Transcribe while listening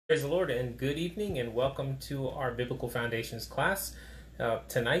Praise the Lord and good evening and welcome to our Biblical Foundations class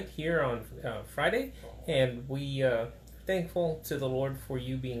tonight here on Friday. And we thankful to the Lord for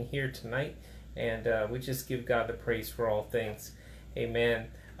you being here tonight, and we just give God the praise for all things. Amen.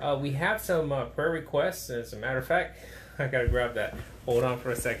 We have some prayer requests. As a matter of fact, I gotta grab that. Hold on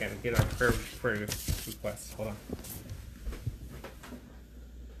for a second. Get our prayer requests. Hold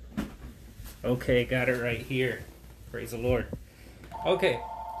on. Okay, got it right here. Praise the Lord. Okay.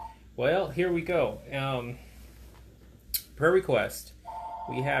 Well, here we go. Prayer request.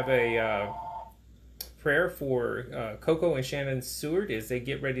 We have a prayer for Coco and Shannon Seward as they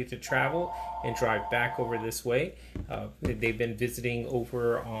get ready to travel and drive back over this way. They've been visiting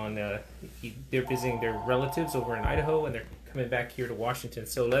over on, they're visiting their relatives over in Idaho, and they're coming back here to Washington.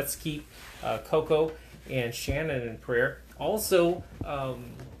 So let's keep Coco and Shannon in prayer. Also,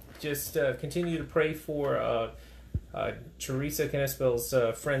 just continue to pray for Teresa Canespel's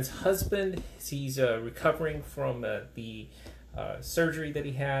friend's husband. He's recovering from the surgery that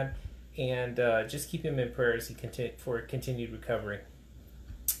he had, and just keep him in prayer as he for continued recovery.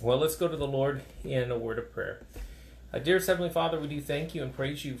 Well, let's go to the Lord in a word of prayer. Dearest Heavenly Father, we do thank you and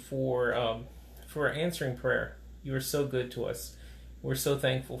praise you for answering prayer. You are so good to us. We're so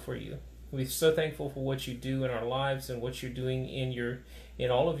thankful for you. We're so thankful for what you do in our lives and what you're doing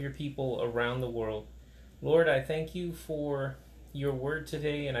in all of your people around the world. Lord, I thank you for your word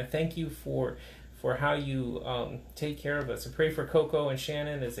today, and I thank you for how you take care of us. I pray for Coco and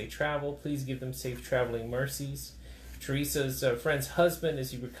Shannon as they travel. Please give them safe traveling mercies. Teresa's friend's husband,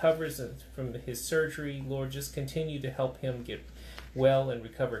 as he recovers from his surgery, Lord, just continue to help him get well and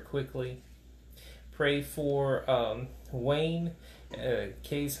recover quickly. Pray for Wayne,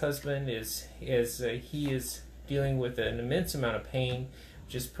 Kay's husband, as he is dealing with an immense amount of pain.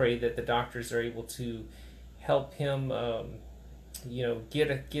 Just pray that the doctors are able to help him,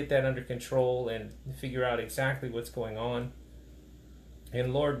 get that under control and figure out exactly what's going on.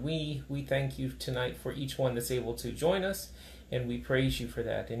 And Lord, we thank you tonight for each one that's able to join us, and we praise you for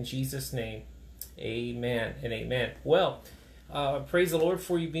that. In Jesus' name, amen and amen. Well, praise the Lord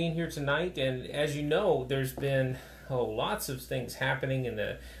for you being here tonight. And as you know, there's been lots of things happening in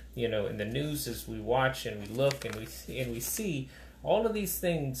the news as we watch and we look and we see. All of these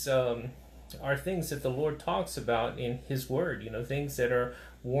things are things that the Lord talks about in His Word. Things that are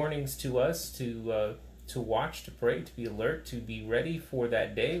warnings to us to watch, to pray, to be alert, to be ready for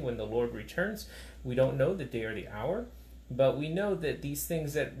that day when the Lord returns. We don't know the day or the hour, but we know that these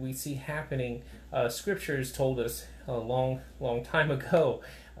things that we see happening, Scripture has told us a long time ago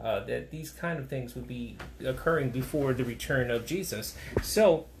that these kind of things would be occurring before the return of Jesus.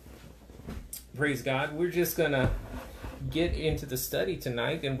 So, praise God. We're just going to get into the study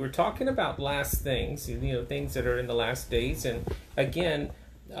tonight, and we're talking about last things, things that are in the last days. And again,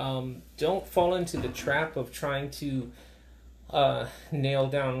 don't fall into the trap of trying to nail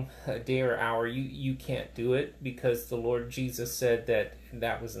down a day or hour. You can't do it, because the Lord Jesus said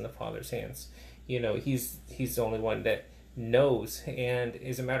that was in the Father's hands. He's the only one that knows. And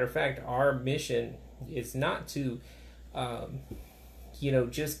as a matter of fact, our mission is not to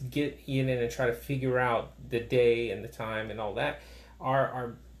just get in and try to figure out the day and the time and all that.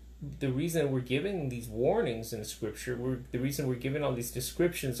 The reason we're giving these warnings in Scripture, the reason we're giving all these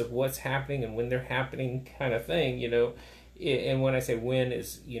descriptions of what's happening and when they're happening, kind of thing. And when I say when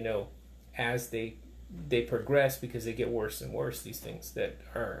is, as they progress, because they get worse and worse, these things that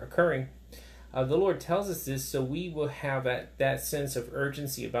are occurring. The Lord tells us this so we will have that sense of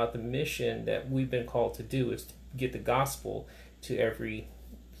urgency about the mission that we've been called to do, is to get the gospel to every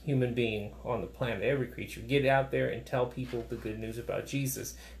human being on the planet, every creature. Get out there and tell people the good news about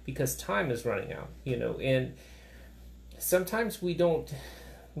Jesus, because time is running out, and sometimes we don't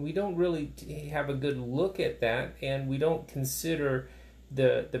really have a good look at that, and we don't consider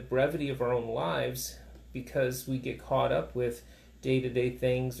the brevity of our own lives, because we get caught up with day-to-day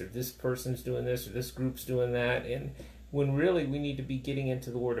things, or this person's doing this, or this group's doing that, and when really we need to be getting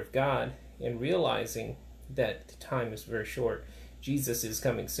into the Word of God and realizing that time is very short. Jesus is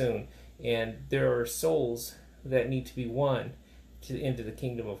coming soon, and there are souls that need to be won into the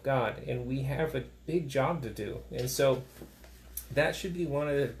kingdom of God, and we have a big job to do. And so that should be one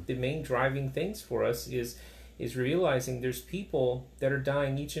of the main driving things for us, is realizing there's people that are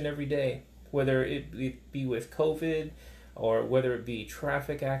dying each and every day, whether it be with COVID, or whether it be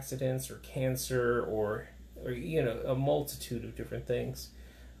traffic accidents, or cancer, or a multitude of different things.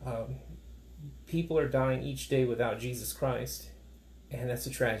 People are dying each day without Jesus Christ, and that's a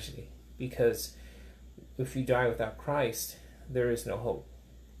tragedy, because if you die without Christ, there is no hope.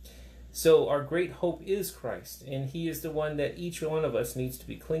 So our great hope is Christ, and he is the one that each one of us needs to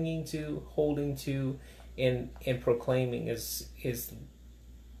be clinging to, holding to, and proclaiming as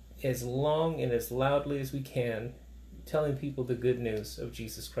long and as loudly as we can, telling people the good news of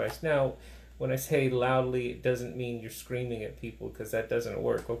Jesus Christ. Now, when I say loudly, it doesn't mean you're screaming at people, because that doesn't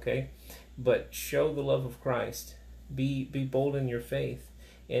work, okay? But show the love of Christ. Be bold in your faith,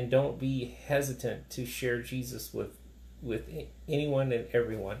 and don't be hesitant to share Jesus with anyone and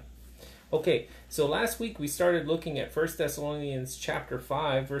everyone. Okay, so last week we started looking at 1 Thessalonians chapter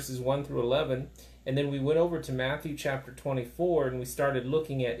 5, verses 1 through 11, and then we went over to Matthew chapter 24, and we started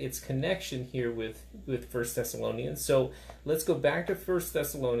looking at its connection here with 1 Thessalonians. So let's go back to 1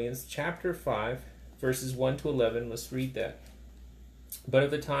 Thessalonians chapter 5, verses 1 to 11. Let's read that. But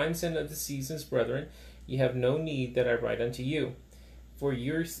of the times and of the seasons, brethren, ye have no need that I write unto you. For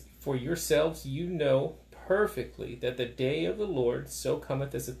yourselves you know perfectly that the day of the Lord so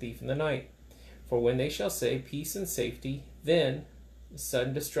cometh as a thief in the night. For when they shall say, peace and safety, then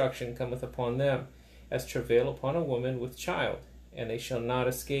sudden destruction cometh upon them, as travail upon a woman with child, and they shall not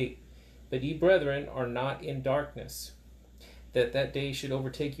escape. But ye, brethren, are not in darkness, that day should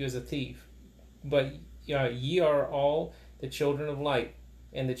overtake you as a thief. But ye are all the children of light,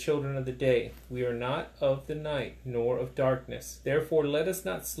 and the children of the day. We are not of the night, nor of darkness. Therefore let us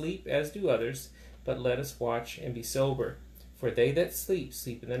not sleep as do others, but let us watch and be sober. For they that sleep,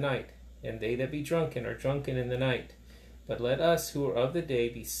 sleep in the night, and they that be drunken are drunken in the night. But let us who are of the day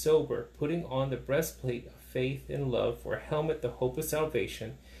be sober, putting on the breastplate of faith and love, for a helmet the hope of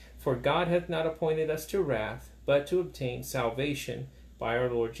salvation. For God hath not appointed us to wrath, but to obtain salvation by our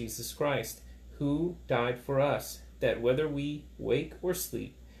Lord Jesus Christ, who died for us, that whether we wake or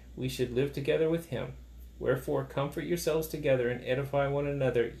sleep, we should live together with him. Wherefore comfort yourselves together and edify one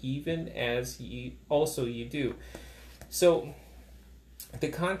another, even as ye do. So the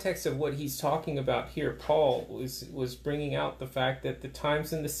context of what he's talking about here, Paul was bringing out the fact that the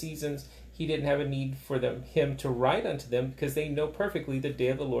times and the seasons, he didn't have a need for him to write unto them, because they know perfectly the day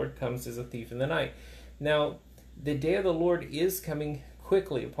of the Lord comes as a thief in the night. Now, the day of the Lord is coming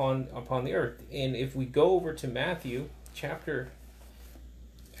quickly upon the earth. And if we go over to Matthew chapter,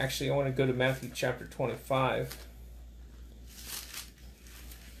 actually I want to go to Matthew chapter 25.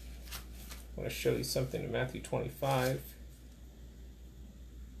 I want to show you something in Matthew 25.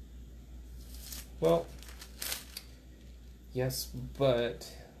 Well, yes, but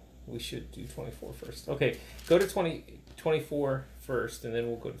we should do 24 first. Okay, go to 24 first, and then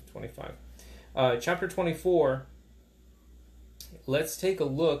we'll go to 25. Chapter 24, let's take a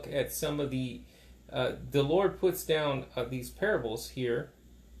look at some of the Lord puts down these parables here,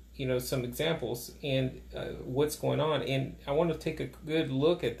 some examples, and what's going on. And I want to take a good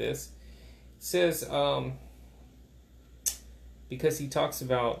look at this. It says, because he talks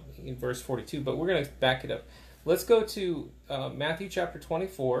about in verse 42, but we're going to back it up. Let's go to Matthew chapter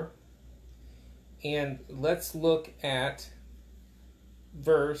 24, and let's look at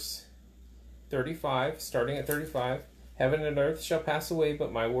verse 35, starting at 35. Heaven and earth shall pass away,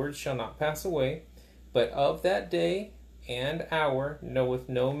 but my words shall not pass away. But of that day and hour knoweth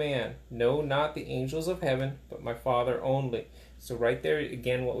no man, no, not the angels of heaven, but my Father only. So right there,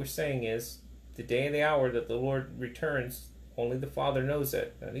 again, what we're saying is, the day and the hour that the Lord returns, only the Father knows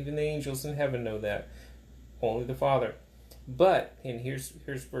that. Not even the angels in heaven know that. Only the Father. But, and here's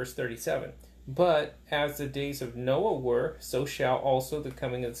verse 37. But as the days of Noah were, so shall also the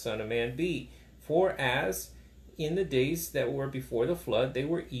coming of the Son of Man be. For as in the days that were before the flood, they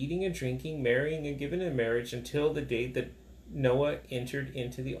were eating and drinking, marrying and giving in marriage, until the day that Noah entered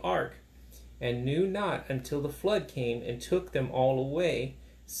into the ark, and knew not until the flood came and took them all away.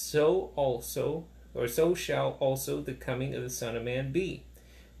 So shall also the coming of the Son of Man be.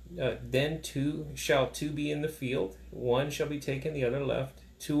 Then shall two be in the field, one shall be taken, the other left.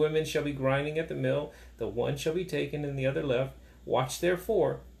 Two women shall be grinding at the mill, the one shall be taken and the other left. Watch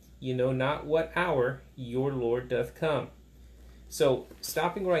therefore, you know not what hour your Lord doth come. So,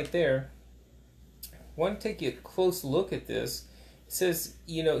 stopping right there, I want to take a close look at this. It says,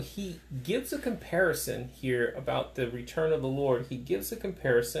 he gives a comparison here about the return of the Lord. He gives a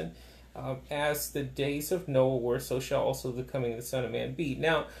comparison. As the days of Noah were, so shall also the coming of the Son of Man be.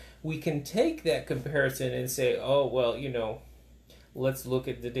 Now, we can take that comparison and say, oh, well, let's look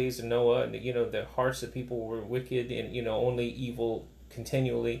at the days of Noah, and, the hearts of people were wicked and, only evil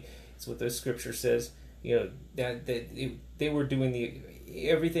continually. It's what the scripture says, that they were doing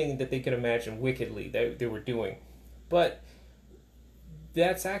everything that they could imagine wickedly that they were doing. But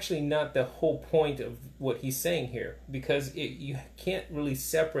that's actually not the whole point of what he's saying here, because you can't really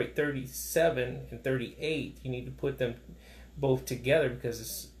separate 37 and 38. You need to put them both together,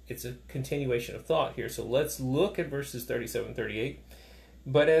 because it's a continuation of thought here. So let's look at verses 37, 38.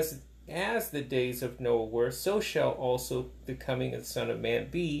 But as the days of Noah were, so shall also the coming of the Son of Man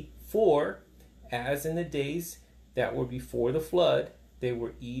be. For as in the days that were before the flood, they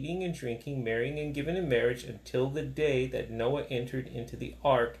were eating and drinking, marrying and giving in marriage, until the day that Noah entered into the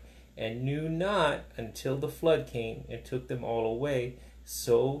ark, and knew not until the flood came and took them all away.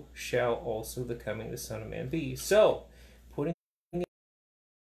 So shall also the coming of the Son of Man be. So,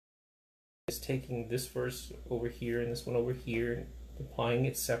 taking this verse over here and this one over here and applying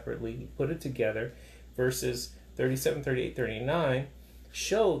it separately, put it together, verses 37, 38, 39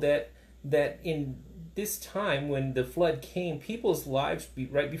 show that in this time when the flood came, people's lives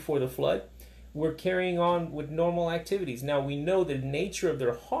right before the flood were carrying on with normal activities. Now we know the nature of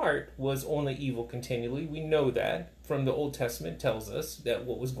their heart was only evil continually. We know that from the Old Testament tells us that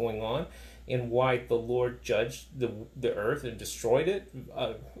what was going on and why the Lord judged the earth and destroyed it,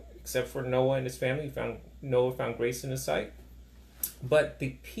 except for Noah and his family. Noah found grace in his sight. But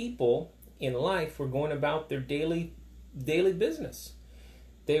the people in life were going about their daily business.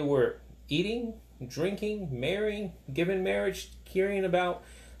 They were eating, drinking, marrying, giving marriage, carrying about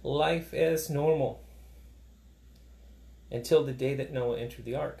life as normal until the day that Noah entered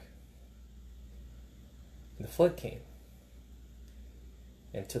the ark. And the flood came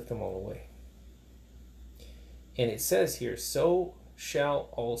and took them all away. And it says here, so shall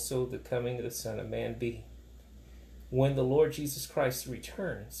also the coming of the Son of Man be. When the Lord Jesus Christ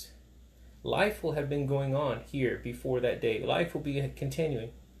returns, life will have been going on here before that day. Life will be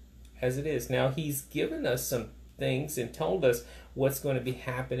continuing as it is. Now he's given us some things and told us what's going to be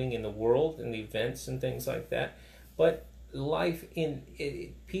happening in the world and the events and things like that. But life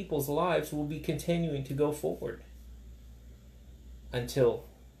in people's lives will be continuing to go forward until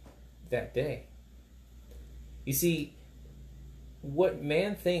that day. You see, what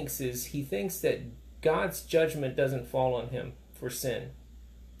man thinks is he thinks that God's judgment doesn't fall on him for sin.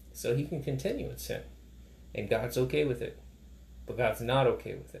 So he can continue in sin. And God's okay with it. But God's not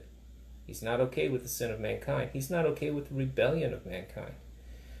okay with it. He's not okay with the sin of mankind. He's not okay with the rebellion of mankind.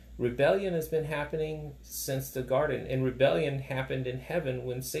 Rebellion has been happening since the garden. And rebellion happened in heaven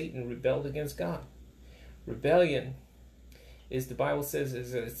when Satan rebelled against God. Rebellion is, the Bible says,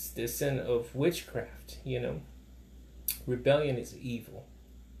 it's the sin of witchcraft, Rebellion is evil,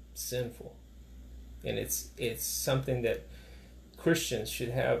 sinful, and it's something that Christians should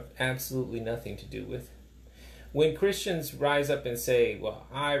have absolutely nothing to do with. When Christians rise up and say, well,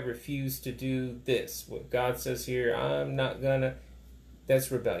 I refuse to do this, what God says here, I'm not gonna,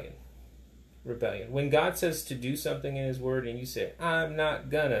 that's rebellion. Rebellion. When God says to do something in his word and you say, I'm not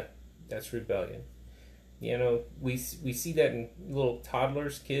gonna, that's rebellion. We see that in little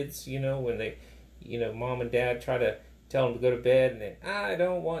toddlers, kids, when they, mom and dad try to tell them to go to bed and then, I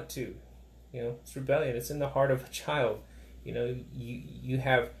don't want to. It's rebellion. It's in the heart of a child. You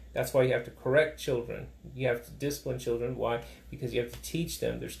have, that's why you have to correct children. You have to discipline children. Why? Because you have to teach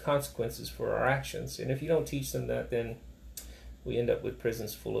them there's consequences for our actions. And if you don't teach them that, then we end up with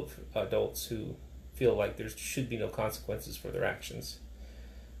prisons full of adults who feel like there should be no consequences for their actions.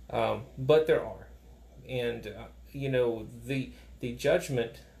 But there are. And, the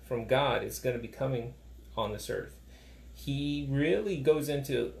judgment from God is going to be coming on this earth. He really goes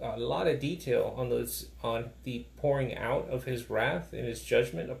into a lot of detail on the pouring out of his wrath and his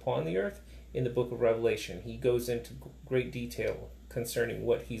judgment upon the earth in the book of Revelation. He goes into great detail concerning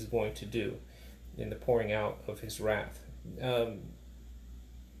what he's going to do in the pouring out of his wrath. I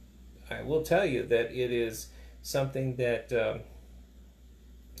will tell you that it is something that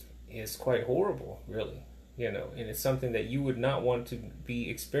is quite horrible, really, and it's something that you would not want to be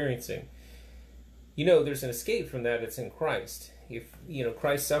experiencing. There's an escape from that. It's in Christ. If,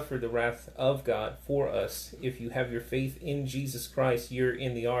 Christ suffered the wrath of God for us. If you have your faith in Jesus Christ, you're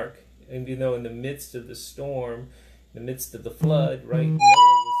in the ark. And in the midst of the storm, in the midst of the flood, right, Noah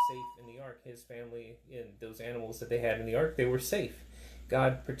was safe in the ark. His family and those animals that they had in the ark, they were safe.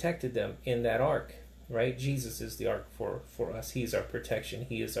 God protected them in that ark, right? Jesus is the ark for us. He's our protection.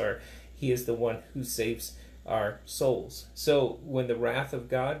 He is the one who saves our souls. So when the wrath of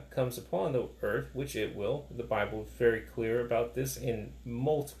God comes upon the earth, which it will, the Bible is very clear about this in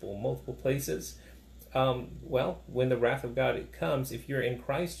multiple places. When the wrath of God comes, if you're in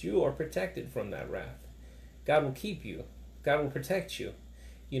Christ, you are protected from that wrath. God will keep you. God will protect you.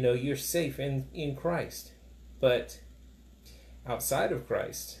 You're safe in Christ. But outside of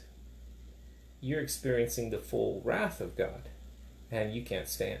Christ, you're experiencing the full wrath of God, and you can't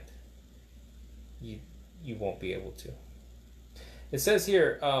stand. You won't be able to. It says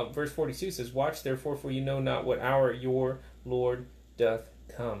here, verse 42 says, watch therefore, for you know not what hour your Lord doth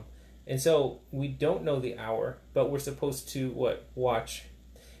come. And so we don't know the hour, but we're supposed to what? Watch.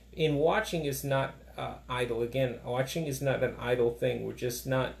 In watching is not idle. Again, watching is not an idle thing. We're just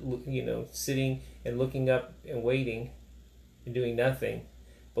not, sitting and looking up and waiting and doing nothing.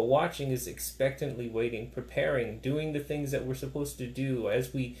 But watching is expectantly waiting, preparing, doing the things that we're supposed to do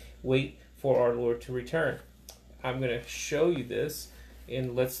as we wait for our Lord to return. I'm going to show you this,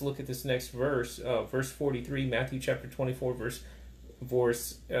 and let's look at this next verse, verse 43, Matthew chapter 24, praise the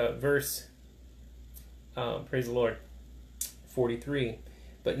Lord, 43.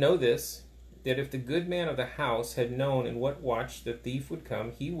 But know this, that if the good man of the house had known in what watch the thief would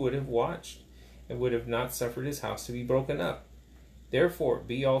come, he would have watched, and would have not suffered his house to be broken up. Therefore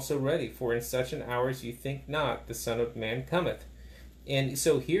be also ready, for in such an hour as you think not, the Son of Man cometh. And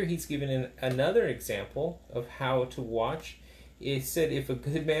so here he's given another example of how to watch. It said, if a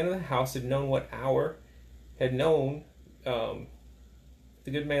good man of the house had known what hour, the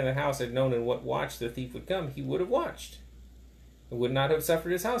good man of the house had known in what watch the thief would come, he would have watched, and would not have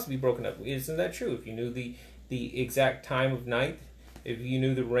suffered his house to be broken up. Isn't that true? If you knew the exact time of night, if you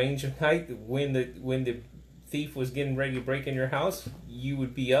knew the range of night, when the thief was getting ready to break in your house, you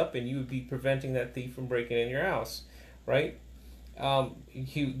would be up and you would be preventing that thief from breaking in your house, right?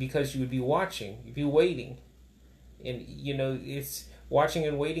 Because you would be watching, you'd be waiting. And it's watching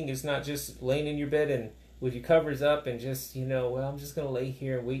and waiting is not just laying in your bed and with your covers up and just I'm just gonna lay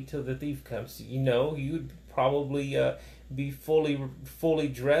here and wait till the thief comes. You'd probably be fully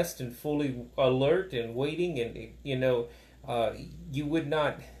dressed and fully alert and waiting, and you would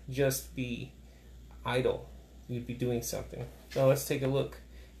not just be idle. You'd be doing something. Now let's take a look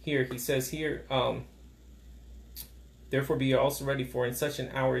here. He says here, therefore be also ready, for in such an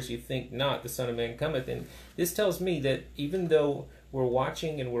hour as you think not, the Son of Man cometh. And this tells me that even though we're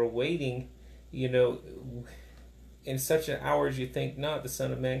watching and we're waiting, in such an hour as you think not, the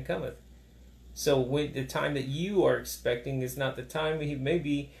Son of Man cometh. So when the time that you are expecting is not the time, he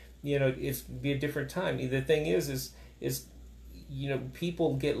maybe it's be a different time. The thing is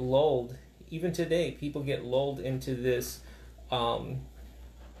people get lulled. Even today, people get lulled into this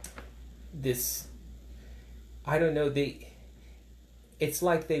it's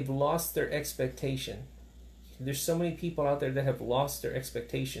like they've lost their expectation. There's so many people out there that have lost their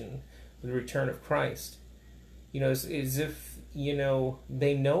expectation of the return of Christ. As if,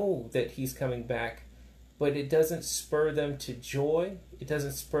 they know that he's coming back, but it doesn't spur them to joy. It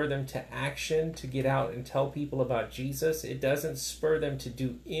doesn't spur them to action, to get out and tell people about Jesus. It doesn't spur them to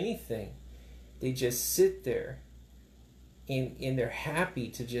do anything. They just sit there, and they're happy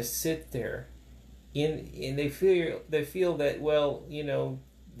to just sit there. And they feel that,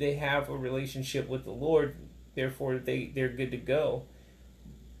 they have a relationship with the Lord, therefore they're good to go.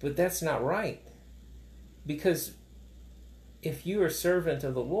 But that's not right. Because if you are a servant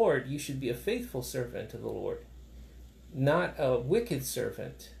of the Lord, you should be a faithful servant of the Lord, not a wicked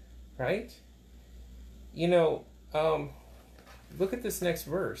servant, right? Look at this next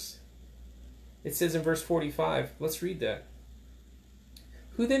verse. It says in verse 45, let's read that.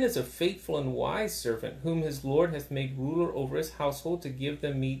 Who then is a faithful and wise servant, whom his Lord hath made ruler over his household to give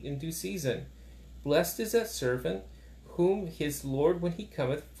them meat in due season? Blessed is that servant, whom his Lord, when he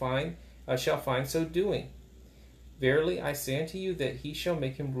cometh, shall find so doing. Verily I say unto you, that he shall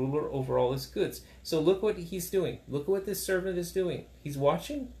make him ruler over all his goods. So look what he's doing. Look what this servant is doing. He's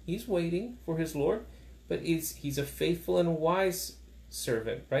watching, he's waiting for his Lord, but he's a faithful and wise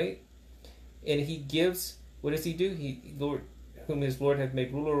servant, right? And he gives, what does he do? Whom his Lord hath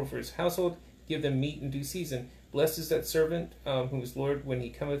made ruler over his household, give them meat in due season. Blessed is that servant, whom his Lord, when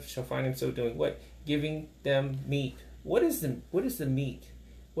he cometh, shall find him so doing. What? Giving them meat. What is the meat?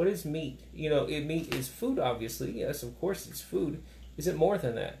 What is meat? Meat is food, obviously. Yes, of course it's food. Is it more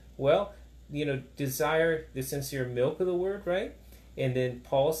than that? Well, desire the sincere milk of the word, right? And then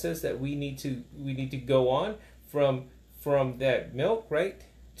Paul says that we need to go on from that milk, right,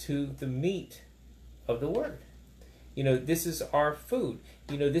 to the meat of the word. This is our food.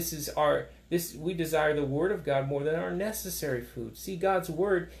 We desire the word of God more than our necessary food. See, God's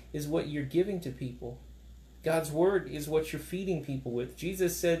word is what you're giving to people. God's word is what you're feeding people with.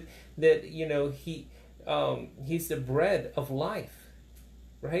 Jesus said that, he's the bread of life,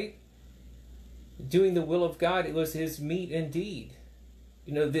 right? Doing the will of God, it was his meat indeed.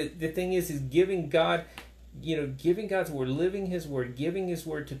 The thing is giving God, giving God's word, living his word, giving his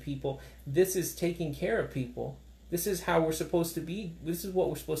word to people. This is taking care of people. This is how we're supposed to be. This is what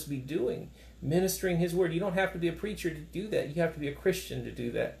we're supposed to be doing, ministering his word. You don't have to be a preacher to do that. You have to be a Christian to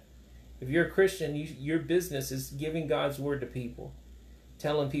do that. If you're a Christian, your business is giving God's word to people,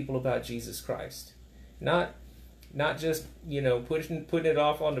 telling people about Jesus Christ. Not not just, putting it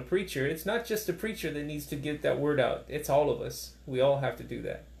off on the preacher. It's not just the preacher that needs to get that word out. It's all of us. We all have to do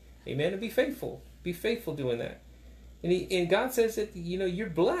that. Amen. And be faithful. Be faithful doing that. And God says that, you're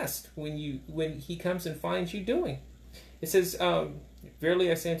blessed when he comes and finds you doing. It says,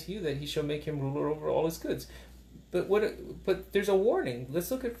 verily I say unto you that he shall make him ruler over all his goods. But there's a warning.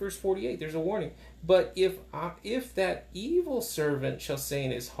 Let's look at verse 48. There's a warning. But if that evil servant shall say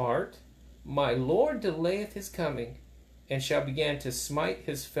in his heart, my Lord delayeth his coming, and shall begin to smite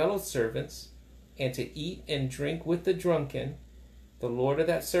his fellow servants, and to eat and drink with the drunken, the Lord of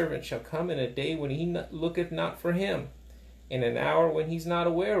that servant shall come in a day when he looketh not for him, in an hour when he's not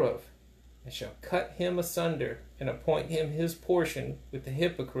aware of, and shall cut him asunder, and appoint him his portion with the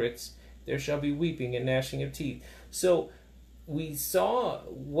hypocrites. There shall be weeping and gnashing of teeth. So we saw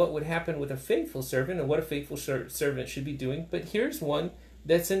what would happen with a faithful servant and what a faithful servant should be doing. But here's one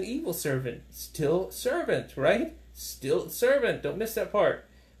that's an evil servant. Still servant, right? Still servant. Don't miss that part.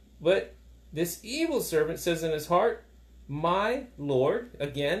 But this evil servant says in his heart, my Lord,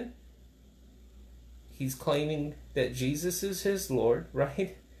 again, he's claiming that Jesus is his Lord,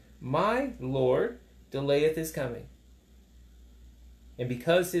 right? My Lord delayeth his coming. And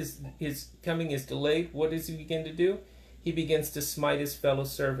because his coming is delayed, what does he begin to do? He begins to smite his fellow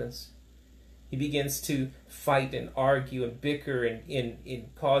servants. He begins to fight and argue and bicker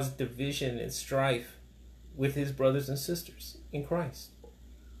and cause division and strife with his brothers and sisters in Christ.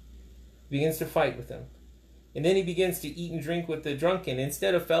 He begins to fight with them. And then he begins to eat and drink with the drunken.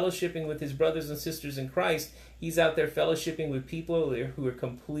 Instead of fellowshipping with his brothers and sisters in Christ, he's out there fellowshipping with people who are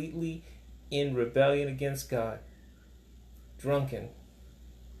completely in rebellion against God. Drunken.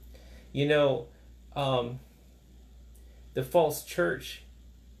 The false church,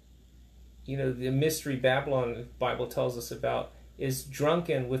 the mystery Babylon the Bible tells us about, is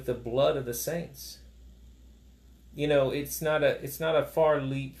drunken with the blood of the saints. It's not a far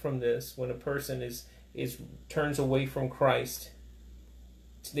leap from this. When a person turns away from Christ,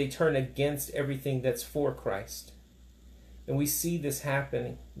 they turn against everything that's for Christ. And we see this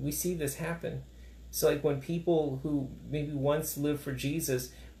happening. It's like when people who maybe once lived for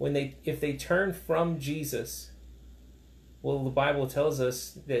Jesus, if they turn from Jesus, well, the Bible tells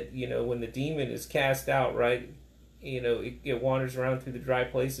us that, when the demon is cast out, right, it wanders around through the dry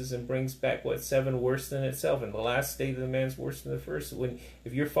places and brings back, 7 worse than itself. And the last state of the man is worse than the first.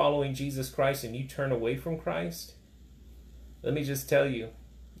 If you're following Jesus Christ and you turn away from Christ, let me just tell you,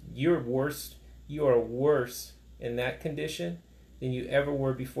 you are worse in that condition than you ever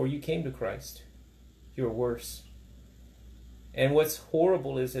were before you came to Christ. You're worse. And what's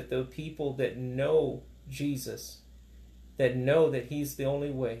horrible is that the people that know Jesus, that know that he's the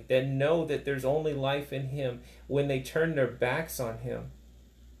only way, that know that there's only life in him, when they turn their backs on him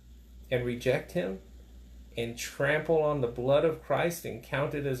and reject him and trample on the blood of Christ and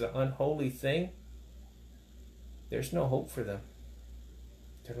count it as an unholy thing, there's no hope for them.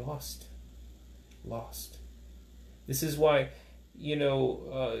 They're lost. This is why,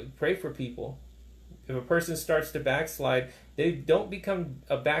 pray for people. If a person starts to backslide, they don't become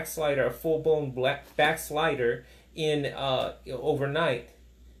a backslider, a full-blown backslider overnight.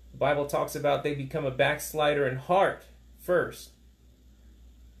 The Bible talks about they become a backslider in heart first.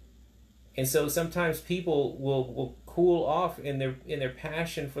 And so sometimes people will cool off in their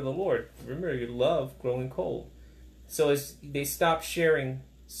passion for the Lord. Remember, your love growing cold. So as they stop sharing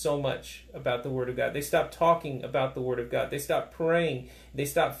so much about the Word of God, they stop talking about the Word of God, they stop praying, they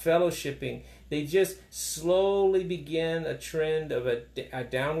stop fellowshipping, they just slowly begin a trend of a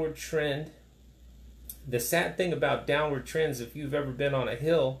downward trend. The sad thing about downward trends, if you've ever been on a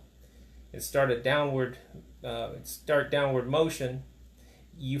hill and start downward motion,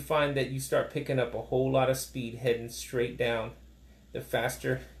 you find that you start picking up a whole lot of speed heading straight down. The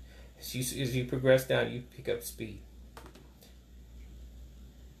faster as you progress down, you pick up speed.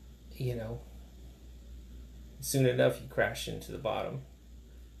 Soon enough you crash into the bottom.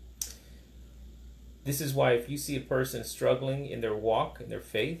 This is why if you see a person struggling in their walk, in their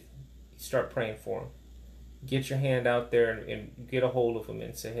faith, you start praying for them. Get your hand out there and get a hold of them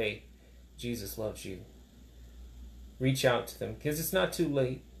and say, hey, Jesus loves you. Reach out to them, because it's not too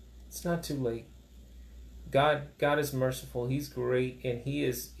late. It's not too late. God is merciful. He's great, and He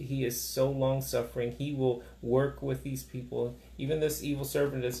is so long-suffering. He will work with these people. Even this evil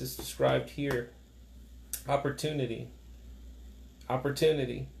servant, as is described here, opportunity.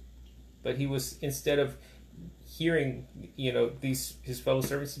 But he was, instead of hearing, his fellow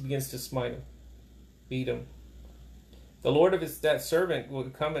servants, he begins to smite them, beat them. The Lord of that servant will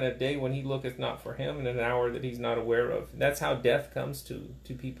come in a day when he looketh not for him, in an hour that he's not aware of. And that's how death comes to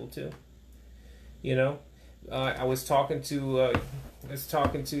people too. I was talking to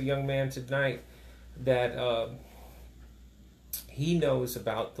a young man tonight that he knows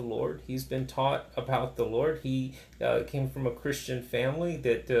about the Lord. He's been taught about the Lord. He came from a Christian family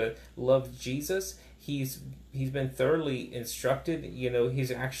that loved Jesus. He's been thoroughly instructed.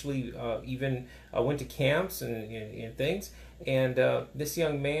 He's actually even went to camps and things. And this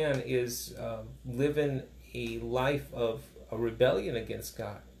young man is living a life of a rebellion against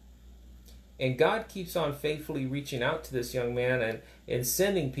God. And God keeps on faithfully reaching out to this young man and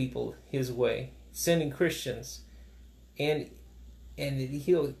sending people his way, sending Christians. And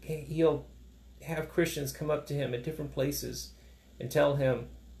he'll have Christians come up to him at different places and tell him,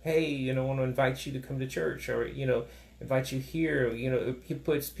 hey, I want to invite you to come to church, or invite you here. He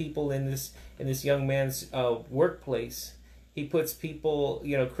puts people in this young man's workplace. He puts people,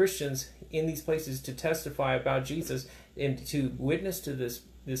 Christians, in these places to testify about Jesus and to witness to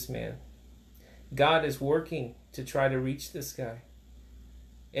this man. God is working to try to reach this guy,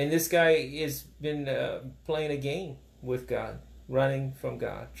 and this guy has been playing a game with God, running from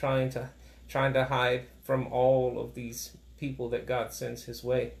God, trying to hide from all of these people that God sends his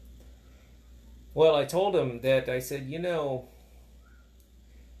way. Well, I told him that, I said,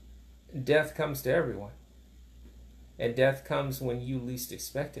 death comes to everyone. And death comes when you least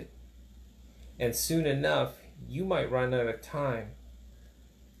expect it. And soon enough, you might run out of time.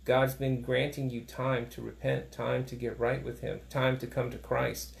 God's been granting you time to repent, time to get right with him, time to come to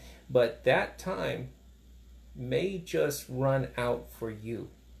Christ. But that time may just run out for you.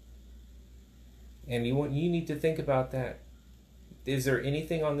 And you need to think about that. Is there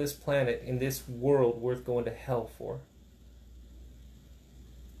anything on this planet, in this world, worth going to hell for?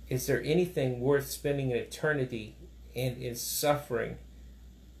 Is there anything worth spending an eternity in suffering?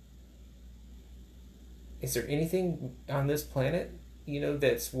 Is there anything on this planet,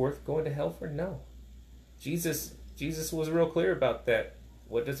 that's worth going to hell for? No. Jesus was real clear about that.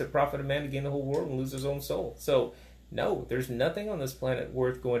 What does it profit a man to gain the whole world and lose his own soul? So, no, there's nothing on this planet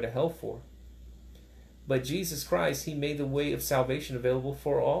worth going to hell for. But Jesus Christ, he made the way of salvation available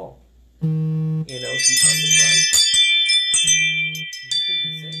for all. If you come to Christ, you can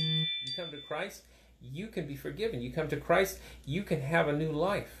be saved. You come to Christ, you can be forgiven. You come to Christ, you can have a new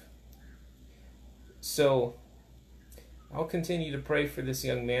life. So, I'll continue to pray for this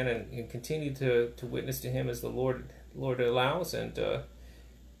young man and continue to witness to him as the Lord allows, and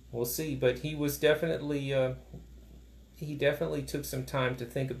we'll see. But he was definitely took some time to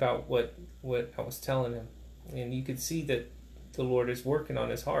think about what I was telling him, and you could see that the Lord is working on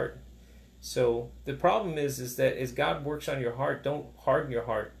his heart. So the problem is that as God works on your heart, don't harden your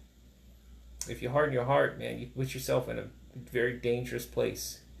heart. If you harden your heart, man, you put yourself in a very dangerous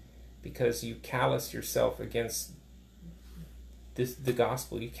place, because you callous yourself against the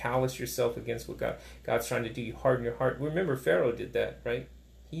gospel. You callous yourself against what God's trying to do. You harden your heart. Remember, Pharaoh did that, right?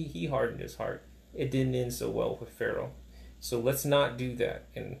 He hardened his heart. It didn't end so well with Pharaoh. So let's not do that,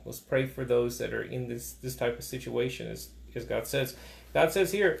 and let's pray for those that are in this type of situation, as God says. God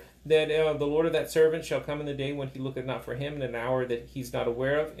says here that the Lord of that servant shall come in the day when he looketh not for him, in an hour that he's not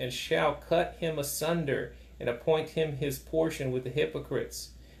aware of, and shall cut him asunder, and appoint him his portion with the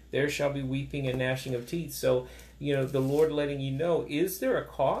hypocrites. There shall be weeping and gnashing of teeth. So, the Lord letting you know, is there a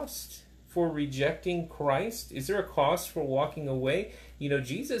cost for rejecting Christ? Is there a cost for walking away?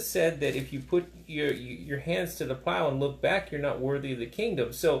 Jesus said that if you put your hands to the plow and look back, you're not worthy of the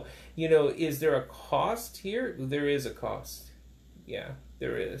kingdom. So, is there a cost here? There is a cost. Yeah,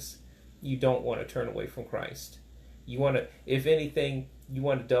 there is. You don't want to turn away from Christ. You want to, if anything, you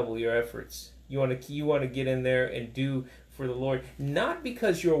want to double your efforts. You want to get in there and do for the Lord, not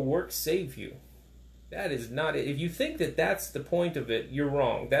because your works save you. That is not it. If you think that that's the point of it, you're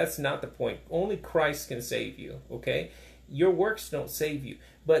wrong. That's not the point. Only Christ can save you, okay? Your works don't save you.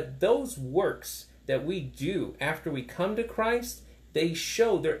 But those works that we do after we come to Christ, they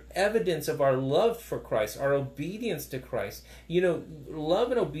show, they're evidence of our love for Christ, our obedience to Christ.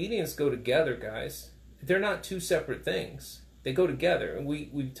 Love and obedience go together, guys. They're not two separate things. They go together. And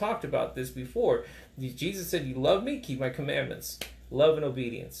we've talked about this before. Jesus said, you love me, keep my commandments. Love and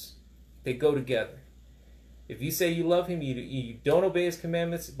obedience, they go together. If you say you love him, you don't obey his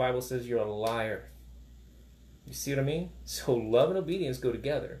commandments, the Bible says you're a liar. You see what I mean? So love and obedience go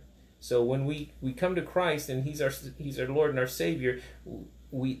together. So when we come to Christ and he's our Lord and our Savior,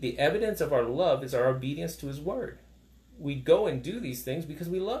 the evidence of our love is our obedience to his word. We go and do these things because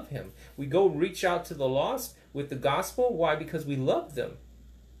we love him. We go reach out to the lost with the gospel. Why? Because we love them.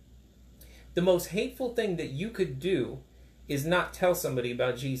 The most hateful thing that you could do is not tell somebody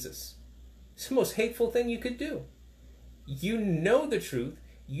about Jesus. It's the most hateful thing you could do. You know the truth.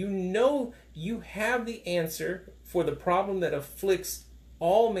 You know you have the answer for the problem that afflicts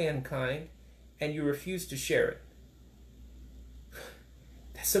all mankind, and you refuse to share it.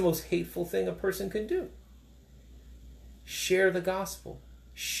 That's the most hateful thing a person can do. Share the gospel.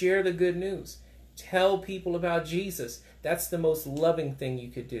 Share the good news. Tell people about Jesus. That's the most loving thing you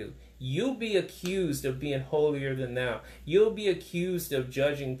could do. You'll be accused of being holier than thou. You'll be accused of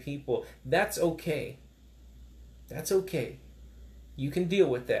judging people. That's okay. That's okay. You can deal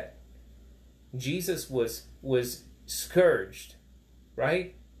with that. Jesus was scourged,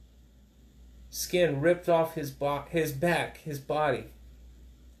 right? Skin ripped off his back, his body.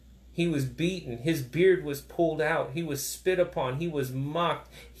 He was beaten. His beard was pulled out. He was spit upon. He was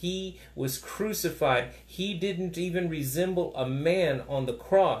mocked. He was crucified. He didn't even resemble a man on the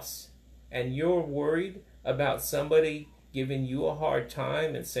cross. And you're worried about somebody giving you a hard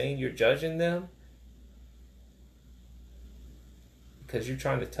time and saying you're judging them because you're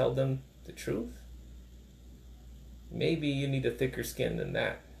trying to tell them the truth? Maybe you need a thicker skin than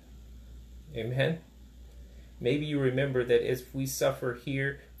that. Amen? Maybe you remember that if we suffer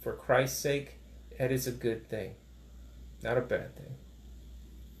here for Christ's sake, that is a good thing, not a bad thing.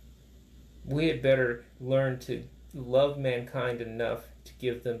 We had better learn to love mankind enough to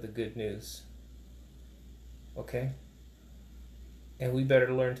give them the good news. Okay? And we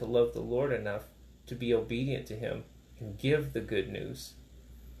better learn to love the Lord enough to be obedient to him and give the good news.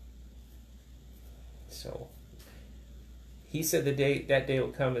 So, he said that day will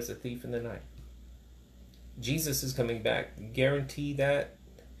come as a thief in the night. Jesus is coming back. Guarantee that.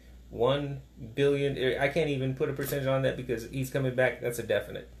 1 billion. I can't even put a percentage on that because he's coming back. That's a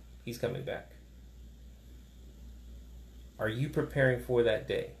definite. He's coming back. Are you preparing for that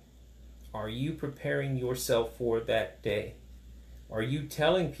day? Are you preparing yourself for that day? Are you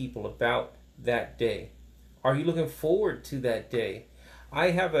telling people about that day? Are you looking forward to that day?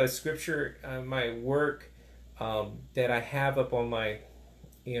 I have a scripture on my work that I have up on my,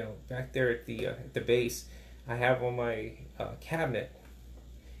 back there at the base. I have on my cabinet,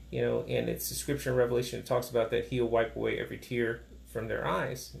 and it's a scripture in Revelation that talks about that he'll wipe away every tear from their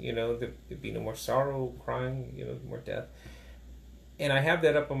eyes. There'll be no more sorrow, crying, no more death. And I have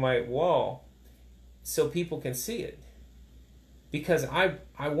that up on my wall so people can see it. Because I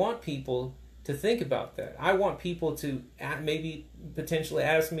want people to think about that. I want people to maybe potentially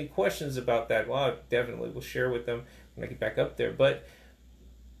ask me questions about that. Well, I definitely will share with them when I get back up there. But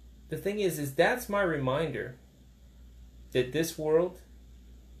the thing is that's my reminder that this world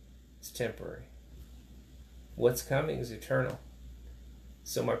is temporary. What's coming is eternal.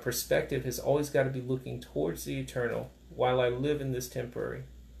 So my perspective has always got to be looking towards the eternal while I live in this temporary.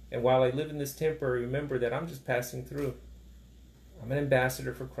 And while I live in this temporary, remember that I'm just passing through. I'm an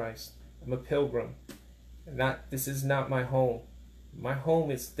ambassador for Christ. I'm a pilgrim. This is not my home. My home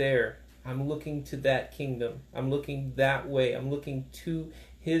is there. I'm looking to that kingdom. I'm looking that way. I'm looking to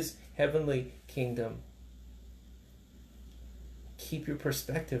his heavenly kingdom. Keep your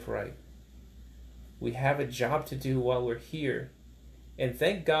perspective right. We have a job to do while we're here. And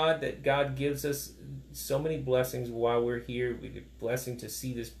thank God that God gives us so many blessings while we're here. We get blessing to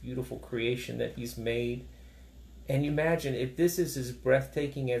see this beautiful creation that he's made. And imagine if this is as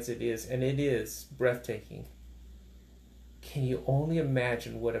breathtaking as it is, and it is breathtaking. Can you only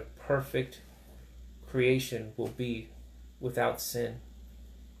imagine what a perfect creation will be without sin?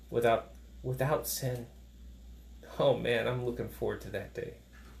 Without sin. Oh man, I'm looking forward to that day.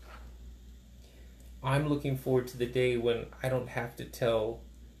 I'm looking forward to the day when I don't have to tell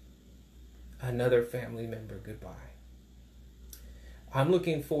another family member goodbye. I'm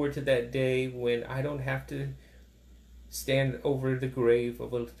looking forward to that day when I don't have to stand over the grave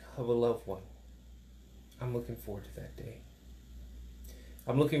of a loved one. I'm looking forward to that day.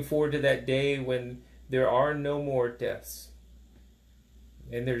 I'm looking forward to that day when there are no more deaths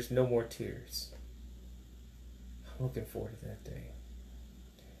and there's no more tears. I'm looking forward to that day.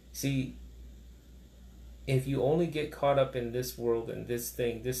 See, if you only get caught up in this world and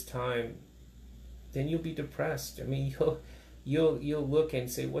this time, then you'll be depressed. I mean, you'll look and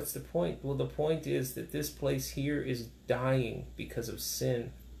say, what's the point? Well, the point is that this place here is dying because of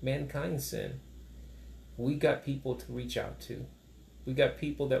sin, mankind's sin. We got people to reach out to. We got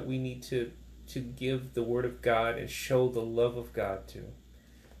people that we need to give the word of God and show the love of God to.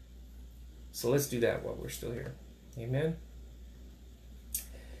 So let's do that while we're still here. Amen?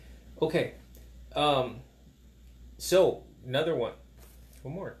 Okay. So, another one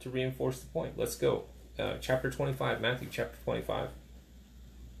more to reinforce the point. Let's go. Chapter 25, Matthew chapter 25.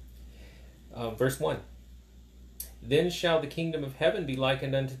 Verse 1. Then shall the kingdom of heaven be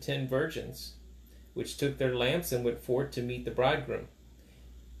likened unto 10 virgins, which took their lamps and went forth to meet the bridegroom.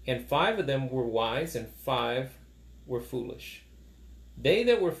 And 5 of them were wise, and 5 were foolish. They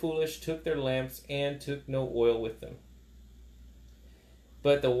that were foolish took their lamps and took no oil with them.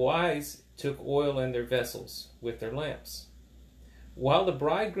 But the wise took oil in their vessels with their lamps. While the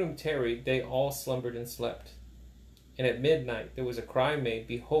bridegroom tarried, they all slumbered and slept. And at midnight there was a cry made,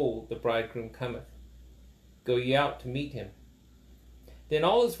 Behold, the bridegroom cometh. Go ye out to meet him. Then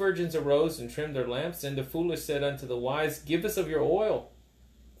all his virgins arose and trimmed their lamps, and the foolish said unto the wise, Give us of your oil,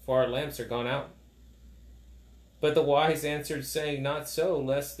 for our lamps are gone out. But the wise answered, saying, Not so,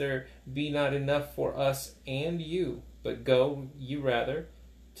 lest there be not enough for us and you, but go ye rather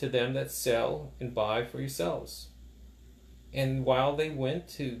to them that sell and buy for yourselves. And while they went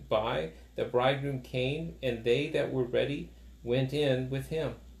to buy, the bridegroom came, and they that were ready went in with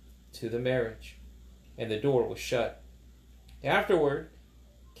him to the marriage, and the door was shut. Afterward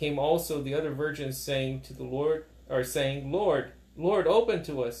came also the other virgins, saying to the Lord, Lord, Lord, open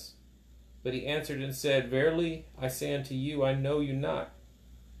to us. But he answered and said, Verily I say unto you, I know you not.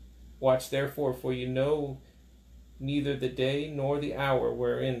 Watch therefore, for you know neither the day nor the hour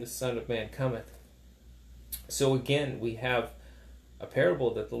wherein the Son of Man cometh. So again, we have a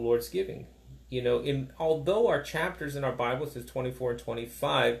parable that the Lord's giving. Although our chapters in our Bible says 24 and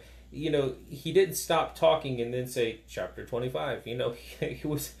 25, he didn't stop talking and then say chapter 25. He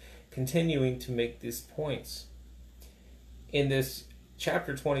was continuing to make these points. In this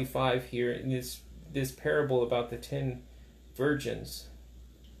chapter 25 here, in this parable about the 10 virgins,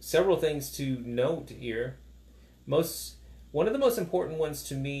 several things to note here. One of the most important ones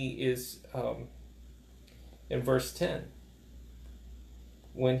to me is in verse 10,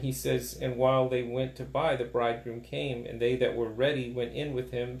 when he says, And while they went to buy, the bridegroom came, and they that were ready went in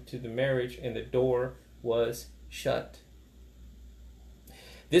with him to the marriage, and the door was shut.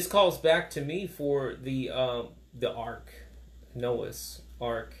 This calls back to me for the ark, Noah's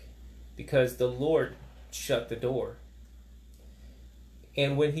ark, because the Lord shut the door.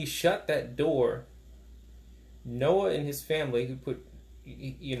 And when he shut that door, Noah and his family,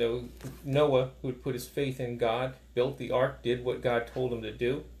 Noah, who had put his faith in God, built the ark, did what God told him to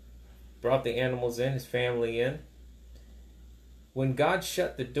do, brought the animals in, his family in. When God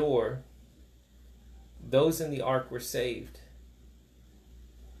shut the door, those in the ark were saved,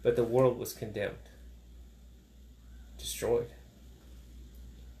 but the world was condemned, destroyed.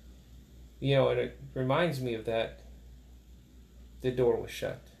 And it reminds me of that. The door was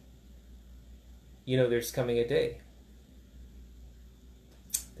shut. There's coming a day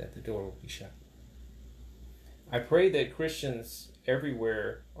that the door will be shut. I pray that Christians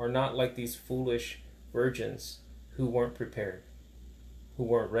everywhere are not like these foolish virgins who weren't prepared, who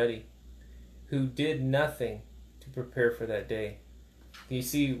weren't ready, who did nothing to prepare for that day. You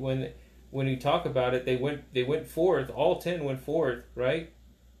see, when you talk about it, they went forth. All 10 went forth, right,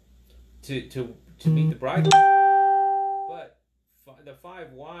 to meet the bridegroom. But the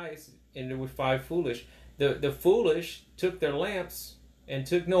 5 wise and there were 5 foolish. The foolish took their lamps and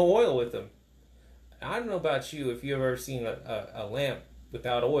took no oil with them. I don't know about you if you've ever seen a lamp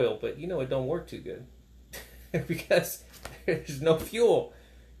without oil, but it don't work too good because there's no fuel.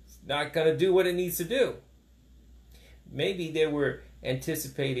 It's not going to do what it needs to do. Maybe they were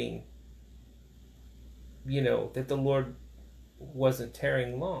anticipating, that the Lord wasn't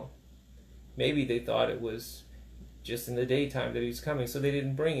tarrying long. Maybe they thought it was just in the daytime that he was coming, so they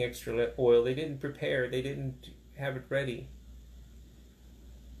didn't bring extra oil. They didn't prepare. They didn't have it ready.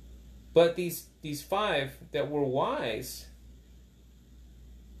 But these 5 that were wise,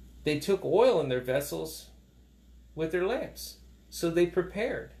 they took oil in their vessels with their lamps. So they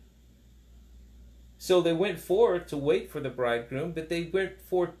prepared. So they went forth to wait for the bridegroom, but they went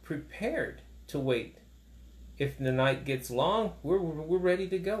forth prepared to wait. If the night gets long, we're ready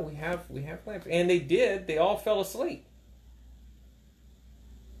to go. We have lamps. And they did. They all fell asleep.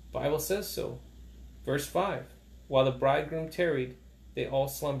 Bible says so. Verse 5. While the bridegroom tarried, they all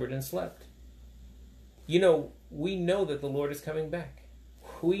slumbered and slept. We know that the Lord is coming back.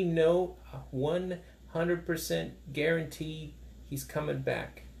 We know 100% guaranteed he's coming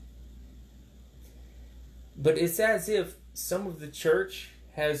back. But it's as if some of the church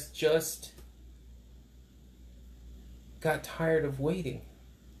has just got tired of waiting.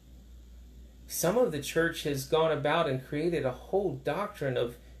 Some of the church has gone about and created a whole doctrine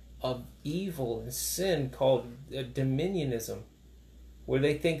of evil and sin called dominionism, where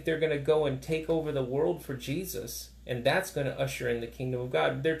they think they're going to go and take over the world for Jesus, and that's going to usher in the kingdom of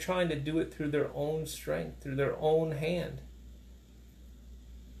God. They're trying to do it through their own strength, through their own hand.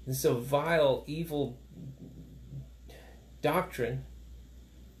 It's a vile, evil doctrine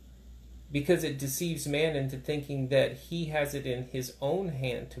because it deceives man into thinking that he has it in his own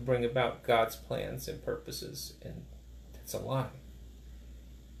hand to bring about God's plans and purposes. And that's a lie.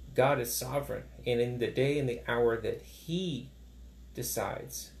 God is sovereign, and in the day and the hour that he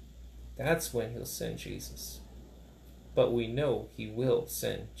decides, that's when he'll send Jesus. But we know he will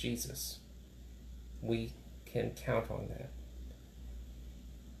send Jesus. We can count on that.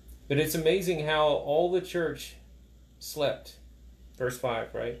 But it's amazing how all the church slept. Verse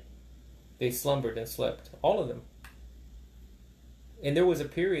 5, right? They slumbered and slept. All of them. And there was a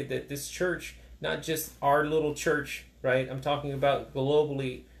period that this church, not just our little church, right? I'm talking about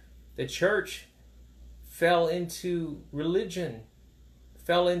globally. The church fell into religion,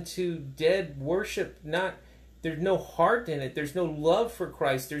 fell into dead worship. There's no heart in it. There's no love for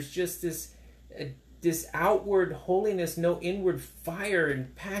Christ. There's just this outward holiness, no inward fire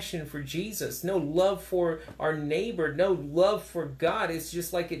and passion for Jesus, no love for our neighbor, no love for God. It's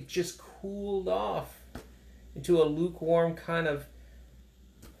just like it just cooled off into a lukewarm kind of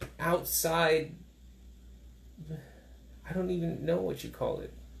outside, I don't even know what you call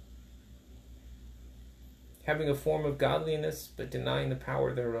it. Having a form of godliness, but denying the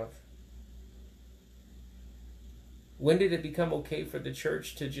power thereof. When did it become okay for the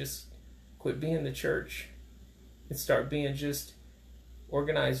church to just quit being the church and start being just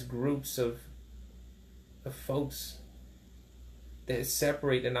organized groups of folks that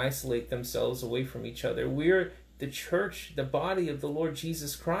separate and isolate themselves away from each other? We're the church, the body of the Lord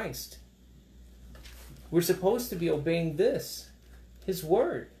Jesus Christ. We're supposed to be obeying this, his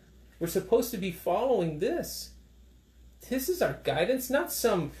word. We're supposed to be following this. This is our guidance, not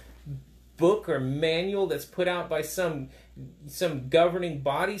some book or manual that's put out by some governing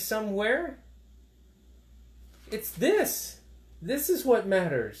body somewhere. It's this. This is what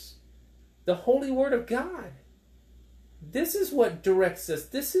matters. The holy word of God. This is what directs us.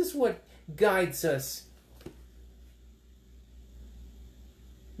 This is what guides us.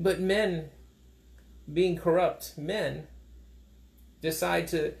 But men, being corrupt men, decide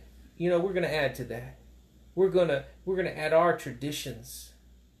to, we're going to add to that. We're going to add our traditions.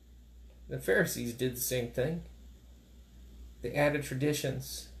 The Pharisees did the same thing. They added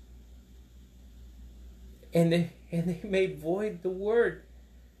traditions. And they made void the word.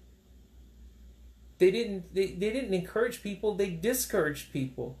 They didn't encourage people, they discouraged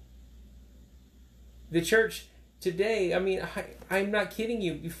people. The church today, I'm not kidding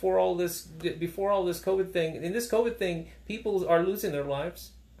you, before all this COVID thing, in this COVID thing, people are losing their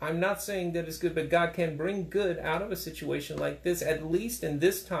lives. I'm not saying that it's good, but God can bring good out of a situation like this. At least in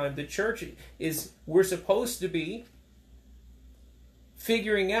this time, the church we're supposed to be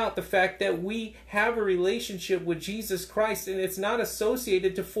figuring out the fact that we have a relationship with Jesus Christ, and it's not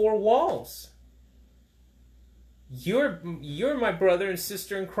associated to four walls. You're my brother and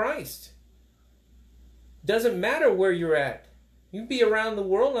sister in Christ. Doesn't matter where you're at. You can be around the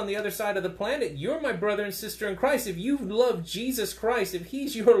world on the other side of the planet. You're my brother and sister in Christ. If you love Jesus Christ, if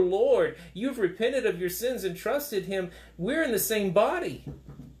he's your Lord, you've repented of your sins and trusted him, we're in the same body.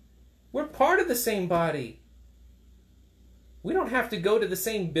 We're part of the same body. We don't have to go to the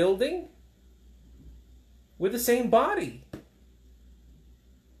same building. We're the same body.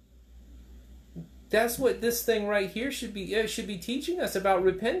 That's what this thing right here should be teaching us about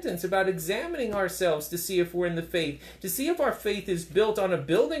repentance, about examining ourselves to see if we're in the faith, to see if our faith is built on a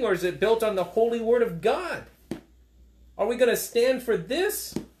building or is it built on the holy word of God. Are we going to stand for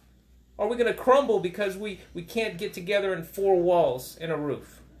this? Or are we going to crumble because we can't get together in four walls and a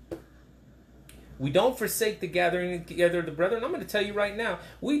roof? We don't forsake the gathering together of the brethren. I'm going to tell you right now,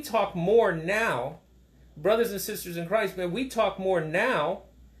 we talk more now, brothers and sisters in Christ, man, we talk more now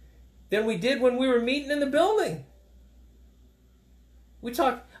than we did when we were meeting in the building. We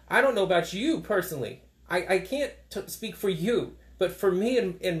talk, I don't know about you personally. I can't speak for you, but for me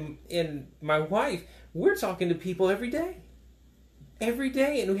and my wife, we're talking to people every day. Every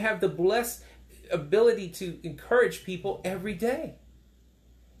day, and we have the blessed ability to encourage people every day.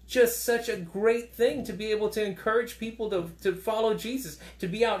 Just such a great thing to be able to encourage people to follow Jesus, to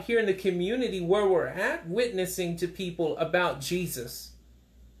be out here in the community where we're at, witnessing to people about Jesus.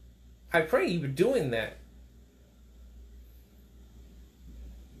 I pray you were doing that.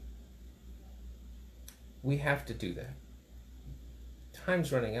 We have to do that.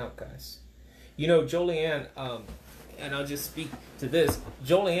 Time's running out, guys. Joleanne, and I'll just speak to this.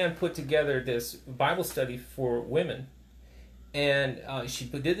 Joleanne put together this Bible study for women. And she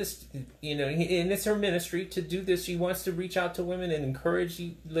did this, and it's her ministry to do this. She wants to reach out to women and encourage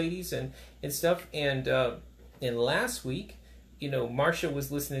you ladies and stuff. And last week, Marcia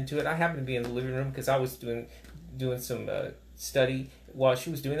was listening to it. I happened to be in the living room because I was doing some study while she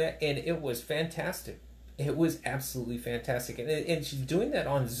was doing that, and it was fantastic. It was absolutely fantastic. And she's doing that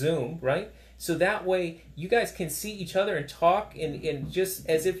on Zoom, right? So that way you guys can see each other and talk and just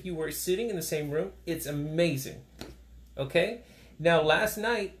as if you were sitting in the same room. It's amazing. Okay? Now, last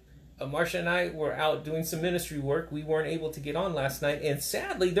night, Marsha and I were out doing some ministry work. We weren't able to get on last night. And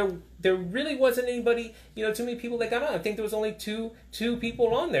sadly, there really wasn't anybody, too many people that got on. I think there was only two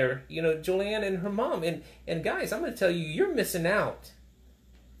people on there, Julianne and her mom. And guys, I'm going to tell you, you're missing out.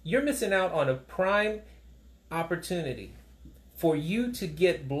 You're missing out on a prime opportunity for you to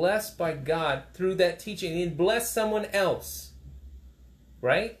get blessed by God through that teaching and bless someone else,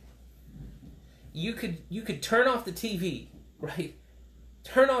 right? You could turn off the TV, right?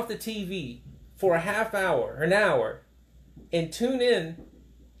 Turn off the TV for a half hour or an hour and tune in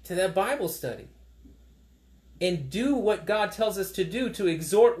to that Bible study and do what God tells us to do, to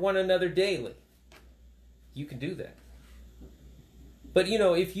exhort one another daily. You can do that. But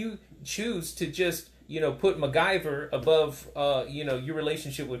if you choose to just put MacGyver above, your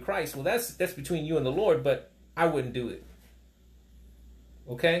relationship with Christ, well, that's between you and the Lord, but I wouldn't do it.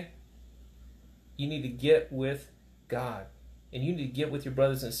 Okay? You need to get with God. And you need to get with your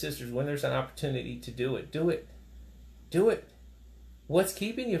brothers and sisters when there's an opportunity to do it. Do it. Do it. What's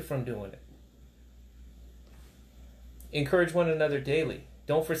keeping you from doing it? Encourage one another daily.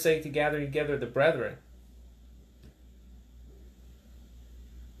 Don't forsake to gather together the brethren.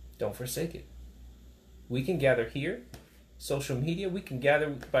 Don't forsake it. We can gather here, social media. We can gather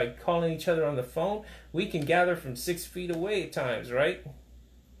by calling each other on the phone. We can gather from 6 feet away at times, right?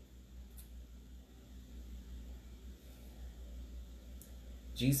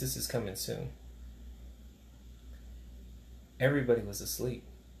 Jesus is coming soon. Everybody was asleep.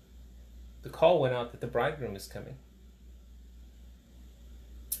 The call went out that the bridegroom is coming.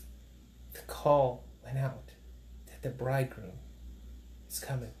 The call went out that the bridegroom is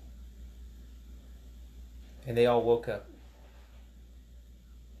coming. And they all woke up.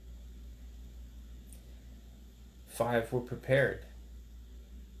 5 were prepared.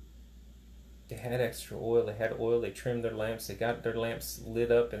 They had extra oil. They had oil. They trimmed their lamps. They got their lamps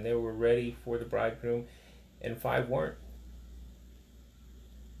lit up and they were ready for the bridegroom. And 5 weren't.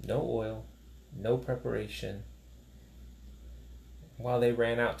 No oil. No preparation. While they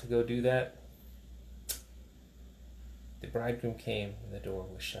ran out to go do that, the bridegroom came and the door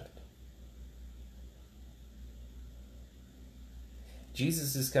was shut.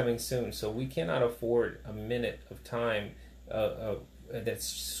 Jesus is coming soon, so we cannot afford a minute of time that's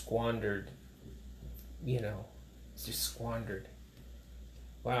squandered. It's just squandered.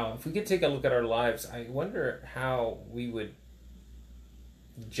 Wow, if we could take a look at our lives, I wonder how we would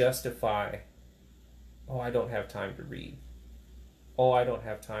justify, I don't have time to read. I don't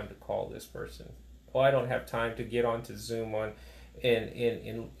have time to call this person. I don't have time to get onto Zoom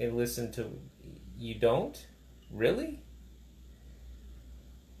and listen to. You don't? Really?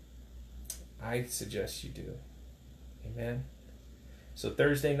 I suggest you do. Amen. So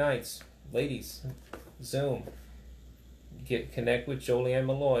Thursday nights, ladies, Zoom. Connect with Jolianne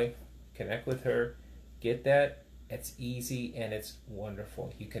Malloy. Connect with her. Get that. It's easy and it's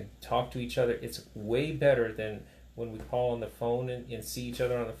wonderful. You can talk to each other. It's way better than when we call on the phone and see each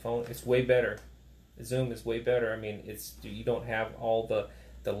other on the phone. It's way better. Zoom is way better. I mean, you don't have all the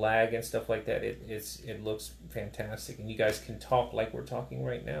lag and stuff like that. It looks fantastic, and you guys can talk like we're talking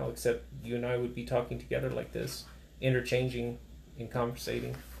right now, except you and I would be talking together like this, interchanging and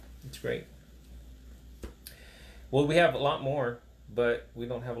conversating. It's great. Well, we have a lot more, but we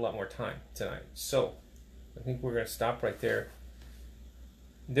don't have a lot more time tonight, so I think we're going to stop right there.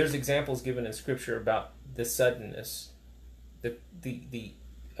 There's examples given in Scripture about the suddenness, that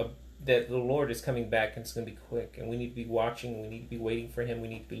the Lord is coming back and it's going to be quick, and we need to be watching, we need to be waiting for Him, we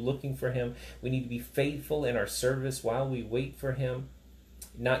need to be looking for Him, we need to be faithful in our service while we wait for Him,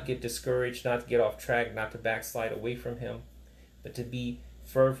 not get discouraged, not to get off track, not to backslide away from Him, but to be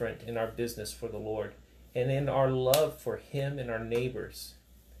fervent in our business for the Lord and in our love for Him and our neighbors,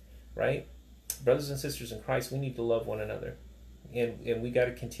 right? Brothers and sisters in Christ, we need to love one another, and we got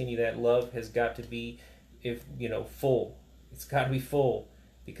to continue that. Love has got to be, full. It's got to be full.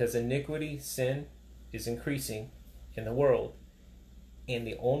 Because iniquity, sin, is increasing in the world. And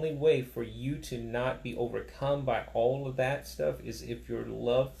the only way for you to not be overcome by all of that stuff is if your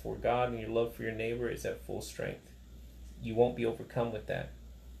love for God and your love for your neighbor is at full strength. You won't be overcome with that.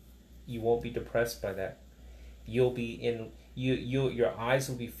 You won't be depressed by that. You'll be your eyes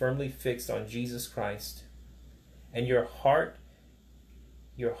will be firmly fixed on Jesus Christ. And your heart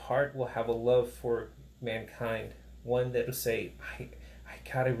will have a love for mankind. One that will say, I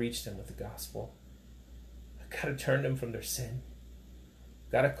gotta reach them with the gospel. I gotta turn them from their sin.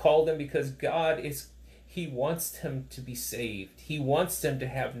 Got to call them because He wants them to be saved. He wants them to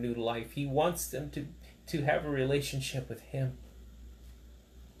have new life. He wants them to have a relationship with Him.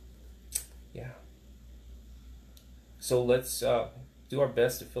 Yeah. So let's do our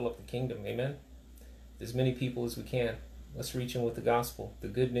best to fill up the kingdom. Amen. As many people as we can. Let's reach them with the gospel, the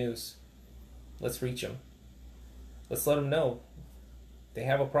good news. Let's reach them. Let's let them know they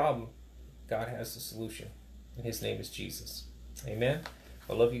have a problem. God has the solution, and His name is Jesus. Amen.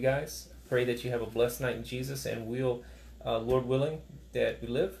 I love you guys. Pray that you have a blessed night in Jesus, and we'll, Lord willing, that we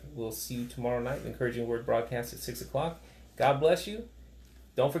live. We'll see you tomorrow night. Encouraging Word broadcast at 6 o'clock. God bless you.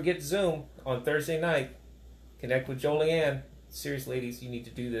 Don't forget Zoom on Thursday night. Connect with Joleanne. Seriously, ladies, you need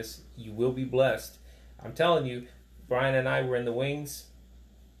to do this. You will be blessed. I'm telling you, Brian and I were in the wings,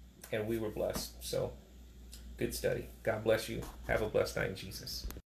 and we were blessed. So, good study. God bless you. Have a blessed night in Jesus.